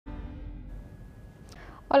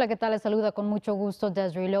Hola, ¿qué tal? Les saluda con mucho gusto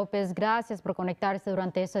Desiree López. Gracias por conectarse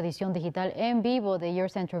durante esta edición digital en vivo de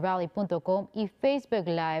yourcentralvalley.com y Facebook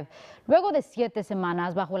Live. Luego de 7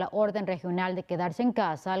 semanas bajo la orden regional de quedarse en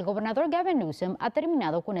casa, el gobernador Gavin Newsom ha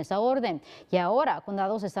terminado con esa orden y ahora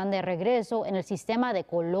condados están de regreso en el sistema de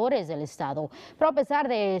colores del estado. Pero a pesar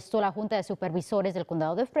de esto, la Junta de Supervisores del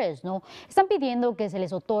Condado de Fresno están pidiendo que se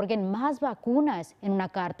les otorguen más vacunas. En una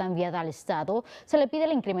carta enviada al estado, se le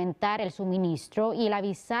pide incrementar el suministro y la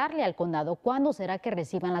avisarle al condado cuándo será que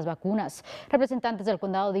reciban las vacunas. Representantes del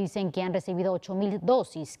condado dicen que han recibido 8,000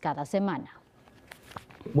 dosis cada semana.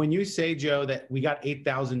 When you say, Joe, that we got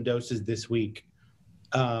 8,000 doses this week,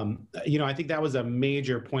 I think that was a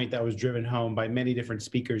major point that was driven home by many different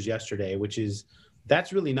speakers yesterday, which is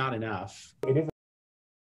that's really not enough. It is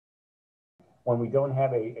when we don't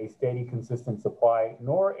have a steady, consistent supply,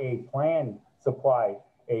 nor a planned supply,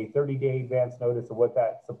 a 30-day advance notice of what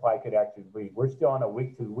that supply could actually be. We're still on a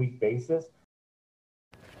week-to-week basis.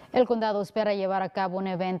 El condado espera llevar a cabo un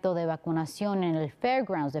evento de vacunación en el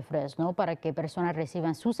Fairgrounds de Fresno para que personas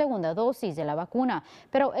reciban su segunda dosis de la vacuna,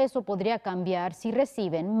 pero eso podría cambiar si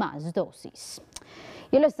reciben más dosis.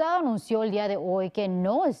 Y el estado anunció el día de hoy que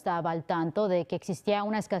no estaba al tanto de que existía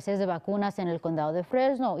una escasez de vacunas en el condado de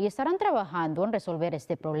Fresno y estarán trabajando en resolver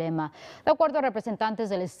este problema. De acuerdo a representantes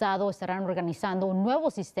del estado, estarán organizando un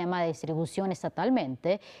nuevo sistema de distribución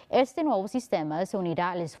estatalmente. Este nuevo sistema se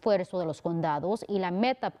unirá al esfuerzo de los condados y la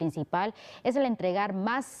meta principal es el entregar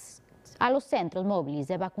más a los centros móviles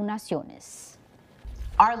de vacunaciones.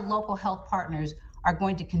 Our local health partners are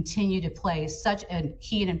going to continue to play such a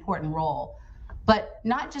key and important role, but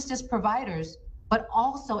not just as providers, but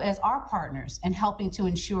also as our partners in helping to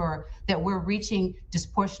ensure that we're reaching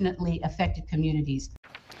disproportionately affected communities.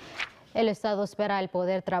 El estado espera el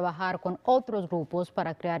poder trabajar con otros grupos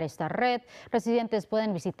para crear esta red. Residentes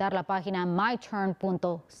pueden visitar la página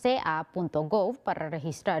myturn.ca.gov para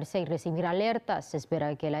registrarse y recibir alertas. Se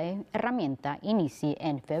espera que la herramienta inicie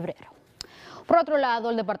en febrero. Por otro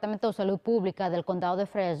lado, el Departamento de Salud Pública del Condado de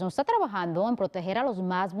Fresno está trabajando en proteger a los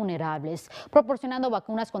más vulnerables, proporcionando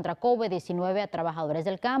vacunas contra COVID-19 a trabajadores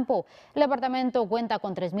del campo. El departamento cuenta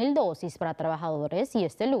con 3,000 dosis para trabajadores y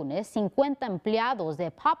este lunes 50 empleados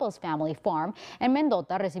de Papa's Family Farm en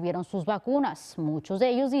Mendota recibieron sus vacunas. Muchos de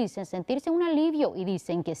ellos dicen sentirse un alivio y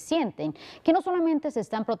dicen que sienten que no solamente se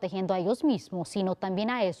están protegiendo a ellos mismos, sino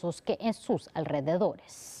también a esos que en sus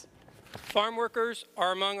alrededores. Farm workers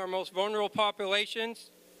are among our most vulnerable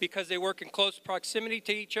populations because they work in close proximity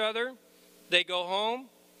to each other. They go home,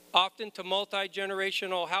 often to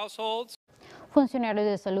multi-generational households. Funcionarios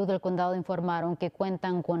de salud del condado informaron que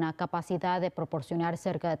cuentan con la capacidad de proporcionar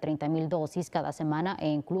cerca de 30,000 dosis cada semana e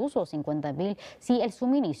incluso 50,000 si el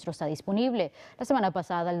suministro está disponible. La semana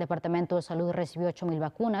pasada el Departamento de Salud recibió 8,000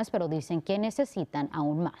 vacunas, pero dicen que necesitan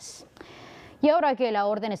aún más. Y ahora que la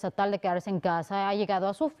orden estatal de quedarse en casa ha llegado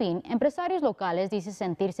a su fin, empresarios locales dicen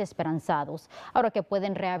sentirse esperanzados, ahora que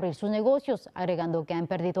pueden reabrir sus negocios, agregando que han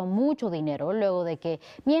perdido mucho dinero luego de que,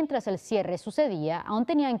 mientras el cierre sucedía, aún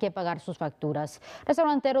tenían que pagar sus facturas.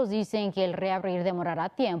 Restauranteros dicen que el reabrir demorará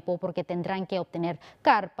tiempo porque tendrán que obtener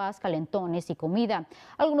carpas, calentones y comida.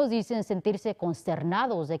 Algunos dicen sentirse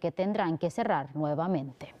consternados de que tendrán que cerrar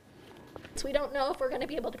nuevamente. We don't know if we're going to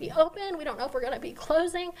be able to be open. We don't know if we're going to be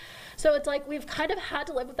closing. So it's like we've kind of had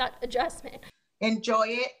to live with that adjustment. Enjoy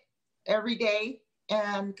it every day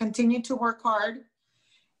and continue to work hard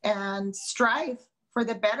and strive for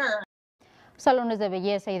the better. Salones de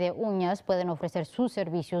belleza y de uñas pueden ofrecer sus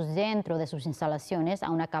servicios dentro de sus instalaciones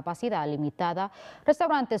a una capacidad limitada.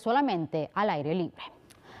 Restaurantes solamente al aire libre.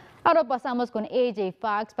 Ahora pasamos con AJ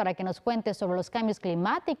Fox para que nos cuente sobre los cambios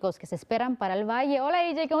climáticos que se esperan para el valle. Hola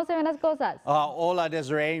AJ, ¿cómo se ven las cosas? Hola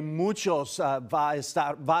Desiree, muchos va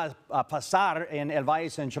a pasar en el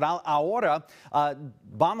Valle Central. Ahora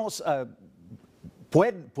podemos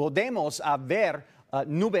ver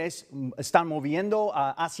nubes están moviendo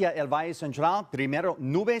hacia el Valle Central. Primero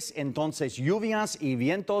nubes, entonces lluvias y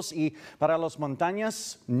vientos, y para las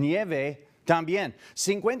montañas nieve también.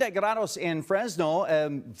 50 grados en Fresno,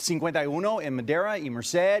 51 en Madera y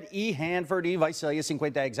Merced y Hanford y Visalia,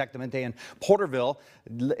 50 exactamente en Porterville.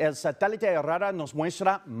 El satélite radar nos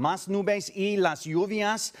muestra más nubes y las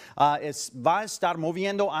lluvias va a estar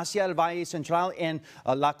moviendo hacia el Valle Central en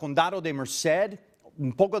la condado de Merced.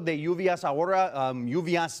 Un poco de lluvias ahora,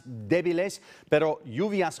 lluvias débiles, pero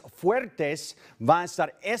lluvias fuertes va a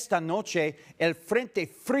estar esta noche. El frente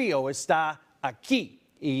frío está aquí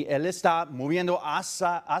y él está moviendo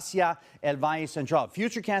hacia el Valle Central.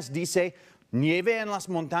 Futurecast dice nieve en las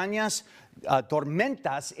montañas,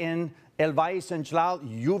 tormentas en el Valle Central,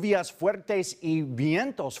 lluvias fuertes y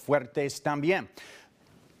vientos fuertes también.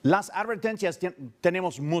 Las advertencias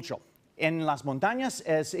tenemos mucho. En las montañas,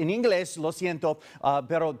 en inglés, lo siento,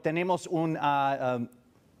 pero tenemos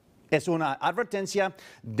es una advertencia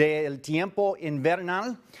del tiempo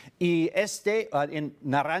invernal y en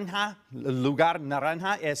naranja, el lugar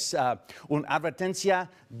naranja, es una advertencia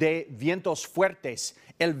de vientos fuertes.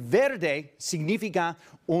 El verde significa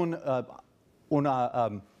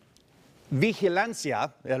una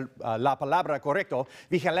vigilancia, la palabra correcta,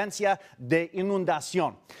 vigilancia de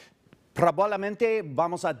inundación. Probablemente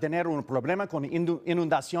vamos a tener un problema con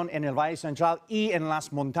inundación en el Valle Central y en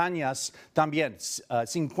las montañas también.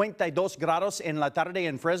 52 grados en la tarde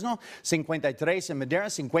en Fresno, 53 en Madera,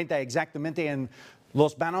 50 exactamente en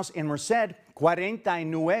Los Banos, en Merced,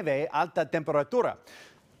 49 alta temperatura.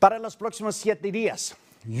 Para los próximos 7 días,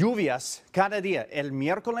 lluvias cada día. El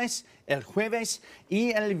miércoles, el jueves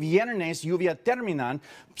y el viernes lluvia terminan.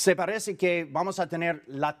 Se parece que vamos a tener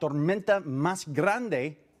la tormenta más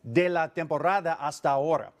grande de la temporada hasta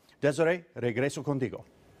ahora. Desiree, regreso contigo.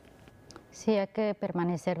 Sí, hay que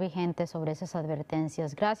permanecer vigente sobre esas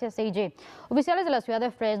advertencias. Gracias, AJ. Oficiales de la ciudad de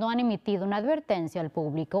Fresno han emitido una advertencia al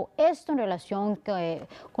público. Esto en relación con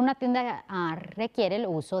una tienda requiere el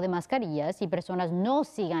uso de mascarillas y personas no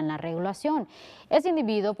sigan la regulación. Ese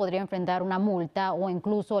individuo podría enfrentar una multa o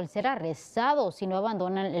incluso el ser arrestado si no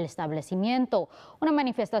abandonan el establecimiento. Una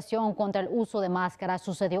manifestación contra el uso de máscaras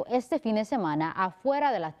sucedió este fin de semana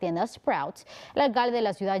afuera de la tienda Sprouts. El alcalde de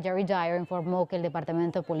la ciudad, Jerry Dyer, informó que el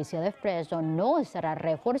Departamento de Policía de Fresno no estará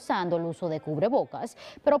reforzando el uso de cubrebocas,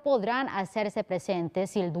 pero podrán hacerse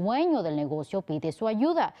presentes si el dueño del negocio pide su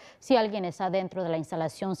ayuda, si alguien está dentro de la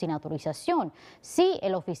instalación sin autorización. Si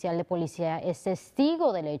el oficial de policía es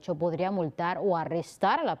testigo del hecho, podría multar o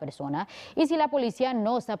arrestar a la persona, y si la policía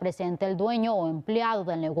no está presente, el dueño o empleado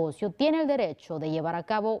del negocio tiene el derecho de llevar a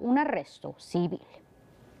cabo un arresto civil.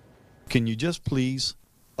 Can you just please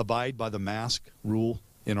abide by the mask rule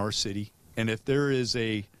in our city? And if there is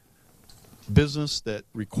a business that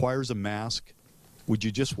requires a mask, would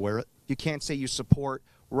you just wear it? You can't say you support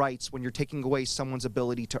rights when you're taking away someone's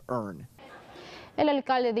ability to earn. El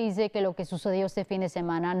alcalde dice que lo que sucedió este fin de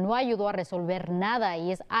semana no ayudó a resolver nada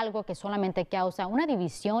y es algo que solamente causa una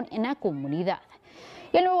división en la comunidad.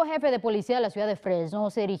 Y el nuevo jefe de policía de la ciudad de Fresno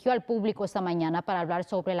se dirigió al público esta mañana para hablar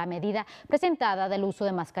sobre la medida presentada del uso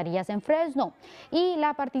de mascarillas en Fresno y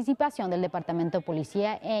la participación del Departamento de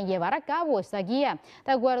Policía en llevar a cabo esta guía.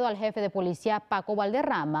 De acuerdo al jefe de policía Paco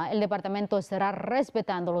Valderrama, el departamento estará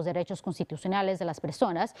respetando los derechos constitucionales de las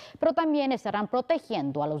personas, pero también estarán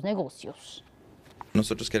protegiendo a los negocios.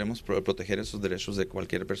 Nosotros queremos proteger esos derechos de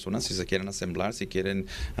cualquier persona, si se quieren asemblar, si quieren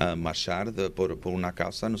marchar por una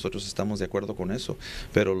causa, nosotros estamos de acuerdo con eso,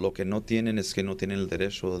 pero lo que no tienen es que no tienen el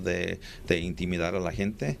derecho de intimidar a la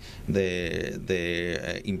gente,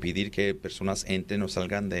 de impedir que personas entren o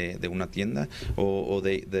salgan de una tienda o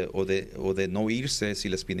de no irse si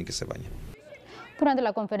les piden que se vayan. Durante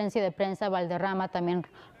la conferencia de prensa, Valderrama también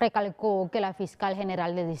recalcó que la fiscal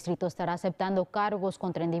general del distrito estará aceptando cargos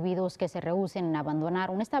contra individuos que se rehúsen a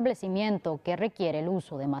abandonar un establecimiento que requiere el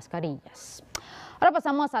uso de mascarillas. Ahora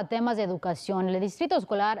pasamos a temas de educación. El distrito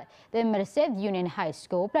escolar de Merced Union High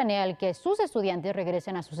School planea que sus estudiantes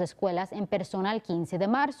regresen a sus escuelas en persona el 15 de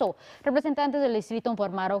marzo. Representantes del distrito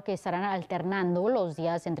informaron que estarán alternando los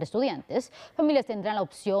días entre estudiantes. Familias tendrán la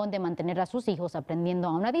opción de mantener a sus hijos aprendiendo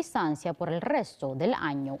a una distancia por el resto del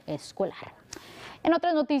año escolar. En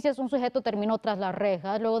otras noticias, un sujeto terminó tras las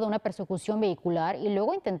rejas luego de una persecución vehicular y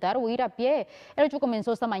luego intentar huir a pie. El hecho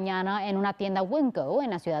comenzó esta mañana en una tienda Winco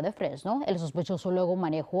en la ciudad de Fresno. El sospechoso luego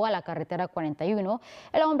manejó a la carretera 41.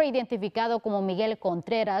 El hombre, identificado como Miguel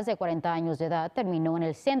Contreras, de 40 años de edad, terminó en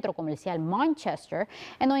el centro comercial Manchester,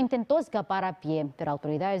 en donde intentó escapar a pie, pero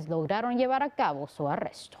autoridades lograron llevar a cabo su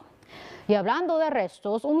arresto. Y hablando de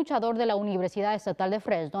arrestos, un luchador de la Universidad Estatal de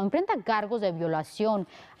Fresno enfrenta cargos de violación.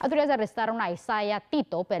 Autoridades arrestaron a Isaiah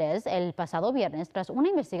Tito Pérez el pasado viernes tras una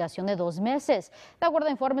investigación de 2 meses. De acuerdo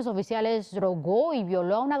a informes oficiales, drogó y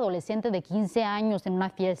violó a un adolescente de 15 años en una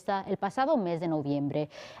fiesta el pasado mes de noviembre.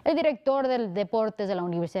 El director de deportes de la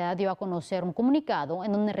universidad dio a conocer un comunicado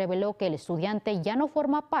en donde reveló que el estudiante ya no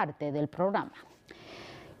forma parte del programa.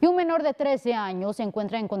 Y un menor de 13 años se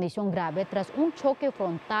encuentra en condición grave tras un choque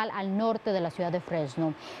frontal al norte de la ciudad de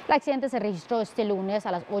Fresno. El accidente se registró este lunes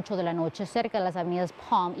a las 8 de la noche cerca de las avenidas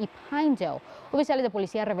Palm y Pinedale. Oficiales de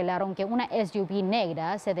policía revelaron que una SUV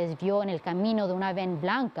negra se desvió en el camino de una van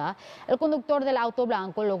blanca. El conductor del auto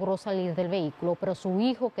blanco logró salir del vehículo, pero su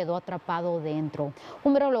hijo quedó atrapado dentro.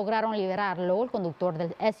 Pero lograron liberarlo. El conductor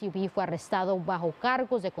del SUV fue arrestado bajo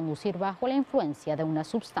cargos de conducir bajo la influencia de una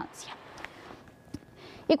sustancia.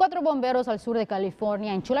 Y 4 bomberos al sur de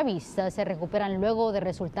California, en Chula Vista, se recuperan luego de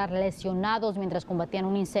resultar lesionados mientras combatían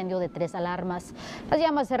un incendio de 3 alarmas. Las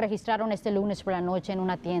llamas se registraron este lunes por la noche en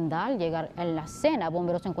una tienda. Al llegar a la escena,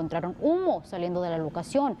 bomberos encontraron humo saliendo de la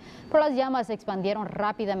locación, pero las llamas se expandieron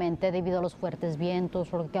rápidamente debido a los fuertes vientos,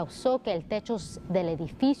 lo que causó que el techo del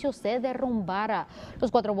edificio se derrumbara. Los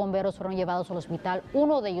 4 bomberos fueron llevados al hospital.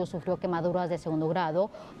 Uno de ellos sufrió quemaduras de 2º grado,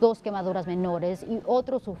 2 quemaduras menores y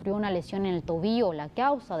otro sufrió una lesión en el tobillo. La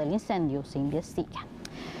causa del incendio se investiga.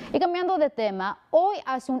 Y cambiando de tema, hoy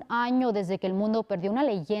hace un año desde que el mundo perdió una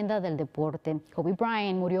leyenda del deporte. Kobe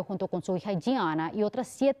Bryant murió junto con su hija Gianna y otras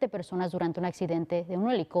 7 personas durante un accidente de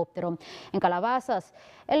un helicóptero en Calabasas.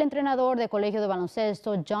 El entrenador de colegio de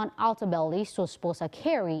baloncesto John Altobelli, su esposa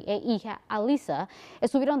Carrie e hija Alisa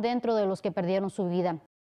estuvieron dentro de los que perdieron su vida.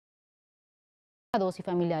 Y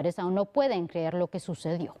familiares aún no pueden creer lo que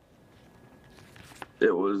sucedió.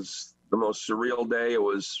 It was the most surreal day. It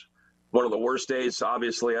was one of the worst days,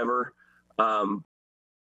 obviously, ever.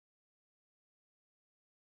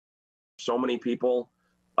 So many people.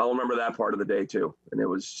 I'll remember that part of the day, too. And it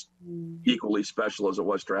was equally special as it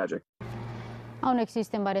was tragic. Aún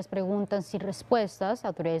existen varias preguntas y respuestas.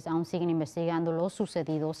 Autoridades aún siguen investigando lo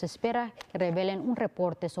sucedido. Se espera que revelen un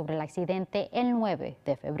reporte sobre el accidente el 9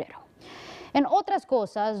 de febrero. En otras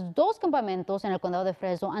cosas, 2 campamentos en el condado de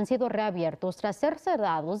Fresno han sido reabiertos tras ser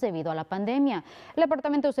cerrados debido a la pandemia. El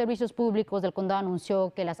Departamento de Servicios Públicos del condado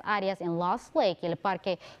anunció que las áreas en Lost Lake y el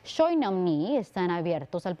parque Shoinamni están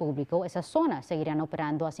abiertos al público. Esas zonas seguirán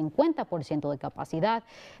operando a 50% de capacidad.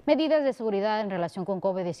 Medidas de seguridad en relación con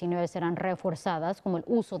COVID-19 serán reforzadas, como el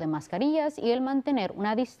uso de mascarillas y el mantener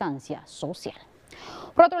una distancia social.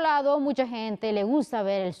 Por otro lado, mucha gente le gusta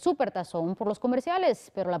ver el supertazón por los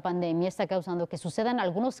comerciales, pero la pandemia está causando que sucedan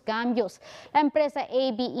algunos cambios. La empresa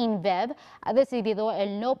AB InBev ha decidido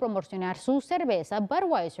el no promocionar su cerveza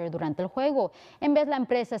Budweiser durante el juego. En vez, la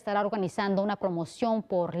empresa estará organizando una promoción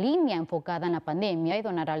por línea enfocada en la pandemia y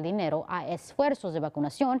donará el dinero a esfuerzos de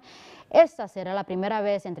vacunación. Esta será la primera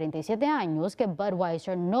vez en 37 años que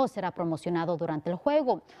Budweiser no será promocionado durante el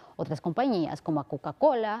juego. Otras compañías como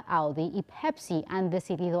Coca-Cola, Audi y Pepsi han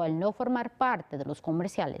decidido el no formar parte de los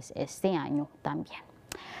comerciales este año también.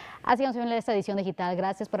 Así vamos a ver esta edición digital.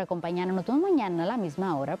 Gracias por acompañarnos. Nos vemos mañana a la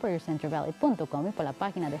misma hora por yourcentralvalley.com y por la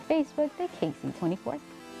página de Facebook de KC24.